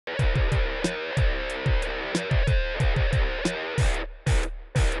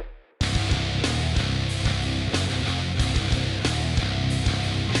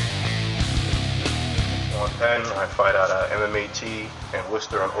Penn. I fight out of MMAT in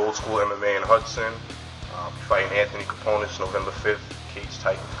Worcester and Old School MMA in Hudson. Fighting Anthony Kaponis November 5th, Cage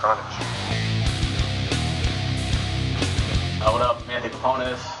Tight Carnage. What up, I'm Anthony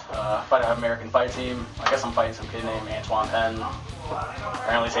Kaponis, fighting out of American Fight Team. I guess I'm fighting some kid named Antwan Penn.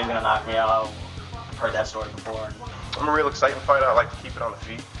 Apparently he's gonna knock me out. I've heard that story before. I'm a real exciting fighter. I like to keep it on the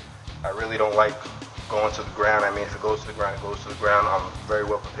feet. I really don't like going to the ground. I mean, if it goes to the ground, it goes to the ground. I'm very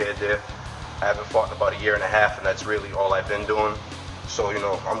well prepared there. I haven't fought in about a year and a half, and that's really all I've been doing. So,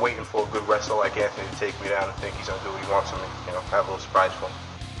 I'm waiting for a good wrestler like Anthony to take me down and think he's going to do what he wants of me. Have a little surprise for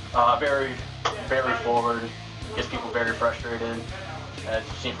him. Very, very forward. Gets people very frustrated. As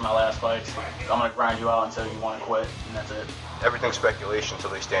you've seen from my last fights, I'm going to grind you out until you want to quit, and that's it. Everything's speculation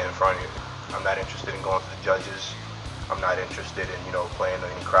until they stand in front of you. I'm not interested in going to the judges. I'm not interested in, playing in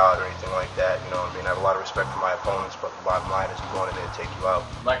any crowd or anything like that. I have a lot of respect for my opponents, but the bottom line is I'm going in there to take you out.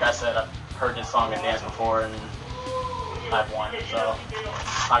 Like I said, I've heard this song and dance before, and I've won. So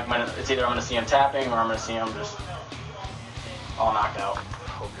it's either I'm going to see him tapping or I'm going to see him just all knocked out.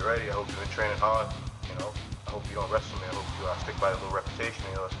 I hope you're ready. I hope you've been training hard. I hope you don't wrestle me. I hope you stick by the little reputation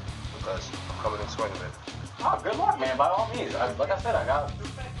of yours, because I'm coming in swinging it. Oh, good luck, man. By all means. Like I said, I got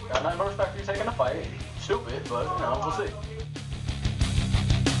nothing but respect for you taking the fight. Stupid, but we'll see.